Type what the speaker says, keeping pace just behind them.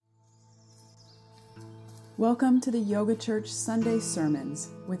Welcome to the Yoga Church Sunday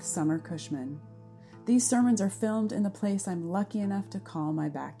Sermons with Summer Cushman. These sermons are filmed in the place I'm lucky enough to call my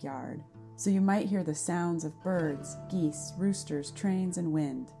backyard, so you might hear the sounds of birds, geese, roosters, trains, and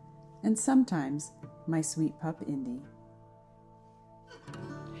wind, and sometimes my sweet pup Indy.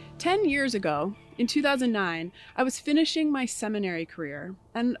 10 years ago, in 2009, I was finishing my seminary career,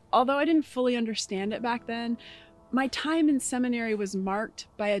 and although I didn't fully understand it back then, my time in seminary was marked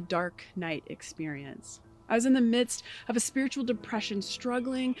by a dark night experience. I was in the midst of a spiritual depression,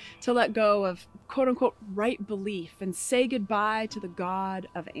 struggling to let go of quote-unquote right belief and say goodbye to the God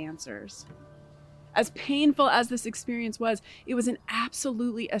of answers. As painful as this experience was, it was an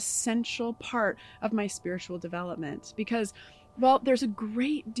absolutely essential part of my spiritual development because, while there's a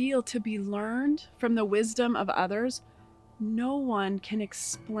great deal to be learned from the wisdom of others, no one can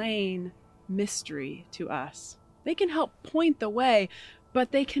explain mystery to us. They can help point the way,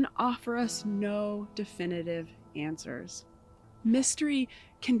 but they can offer us no definitive answers. Mystery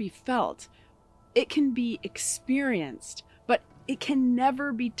can be felt, it can be experienced, but it can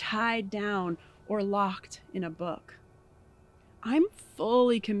never be tied down or locked in a book. I'm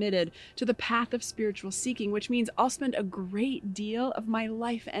fully committed to the path of spiritual seeking, which means I'll spend a great deal of my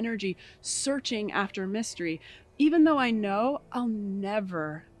life energy searching after mystery, even though I know I'll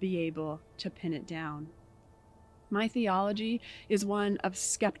never be able to pin it down. My theology is one of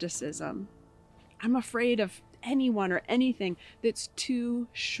skepticism. I'm afraid of anyone or anything that's too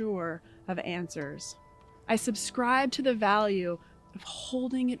sure of answers. I subscribe to the value of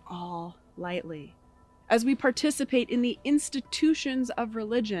holding it all lightly. As we participate in the institutions of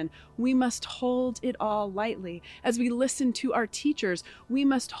religion, we must hold it all lightly. As we listen to our teachers, we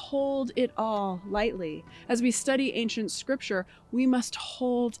must hold it all lightly. As we study ancient scripture, we must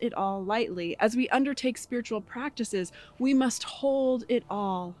hold it all lightly. As we undertake spiritual practices, we must hold it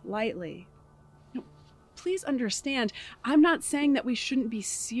all lightly. Now, please understand, I'm not saying that we shouldn't be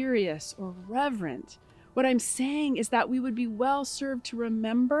serious or reverent. What I'm saying is that we would be well served to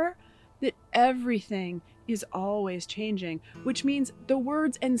remember that everything is always changing, which means the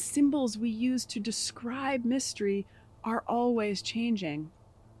words and symbols we use to describe mystery are always changing.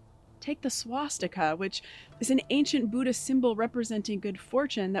 Take the swastika, which is an ancient Buddhist symbol representing good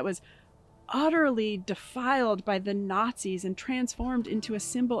fortune that was utterly defiled by the Nazis and transformed into a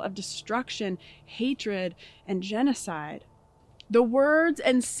symbol of destruction, hatred, and genocide. The words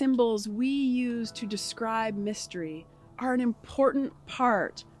and symbols we use to describe mystery are an important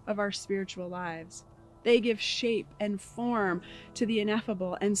part of our spiritual lives. They give shape and form to the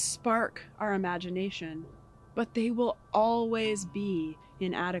ineffable and spark our imagination, but they will always be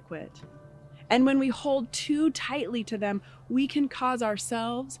inadequate. And when we hold too tightly to them, we can cause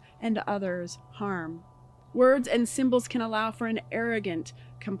ourselves and others harm. Words and symbols can allow for an arrogant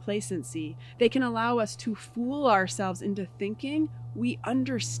complacency. They can allow us to fool ourselves into thinking we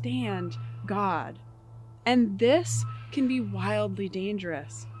understand God. And this can be wildly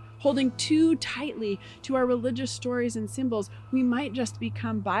dangerous. Holding too tightly to our religious stories and symbols, we might just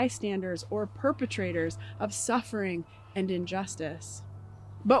become bystanders or perpetrators of suffering and injustice.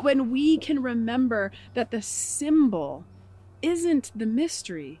 But when we can remember that the symbol isn't the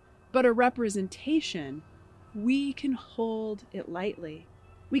mystery, but a representation, we can hold it lightly.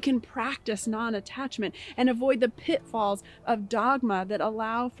 We can practice non-attachment and avoid the pitfalls of dogma that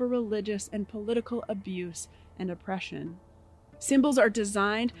allow for religious and political abuse and oppression. Symbols are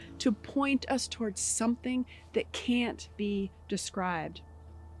designed to point us towards something that can't be described.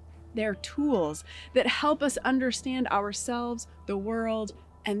 They're tools that help us understand ourselves, the world,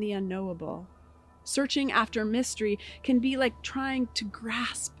 and the unknowable. Searching after mystery can be like trying to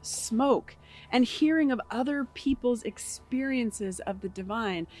grasp smoke, and hearing of other people's experiences of the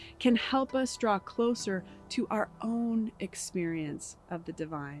divine can help us draw closer to our own experience of the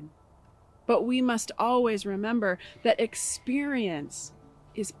divine. But we must always remember that experience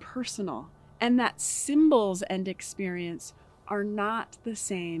is personal and that symbols and experience are not the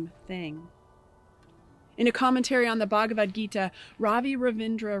same thing. In a commentary on the Bhagavad Gita, Ravi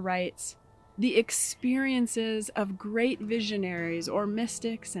Ravindra writes, "The experiences of great visionaries or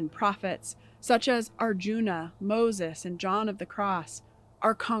mystics and prophets, such as Arjuna, Moses, and John of the Cross,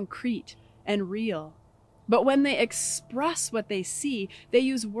 are concrete and real. But when they express what they see, they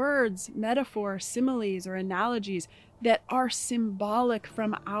use words, metaphors, similes, or analogies that are symbolic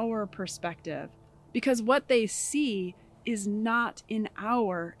from our perspective, because what they see is not in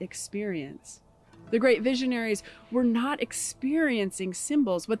our experience. The great visionaries were not experiencing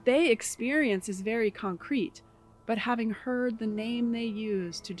symbols. What they experience is very concrete, but having heard the name they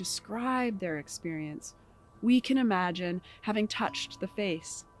use to describe their experience, we can imagine having touched the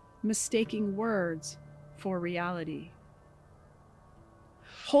face, mistaking words for reality.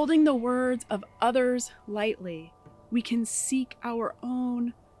 Holding the words of others lightly, we can seek our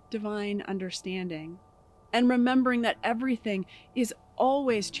own divine understanding. And remembering that everything is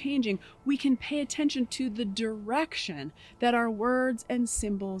always changing, we can pay attention to the direction that our words and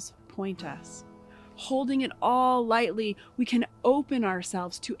symbols point us. Holding it all lightly, we can open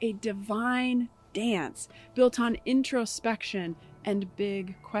ourselves to a divine dance built on introspection and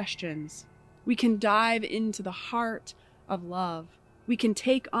big questions. We can dive into the heart of love. We can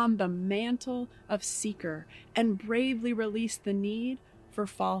take on the mantle of seeker and bravely release the need for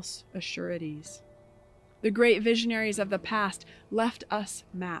false assurities. The great visionaries of the past left us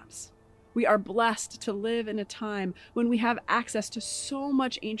maps. We are blessed to live in a time when we have access to so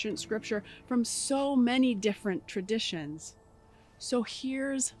much ancient scripture from so many different traditions. So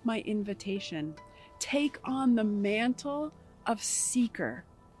here's my invitation. Take on the mantle of seeker.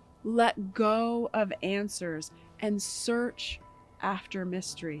 Let go of answers and search after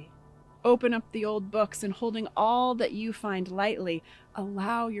mystery. Open up the old books and holding all that you find lightly,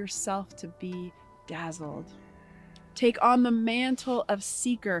 allow yourself to be dazzled. Take on the mantle of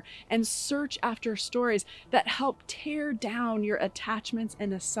seeker and search after stories that help tear down your attachments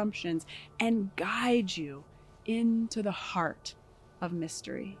and assumptions and guide you into the heart of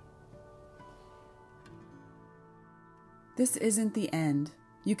mystery. This isn't the end.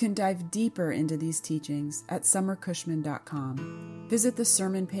 You can dive deeper into these teachings at summercushman.com. Visit the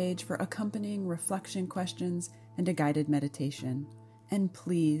sermon page for accompanying reflection questions and a guided meditation. And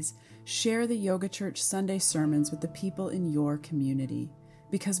please share the Yoga Church Sunday sermons with the people in your community,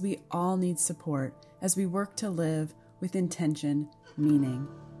 because we all need support as we work to live with intention, meaning,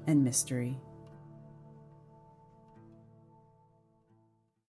 and mystery.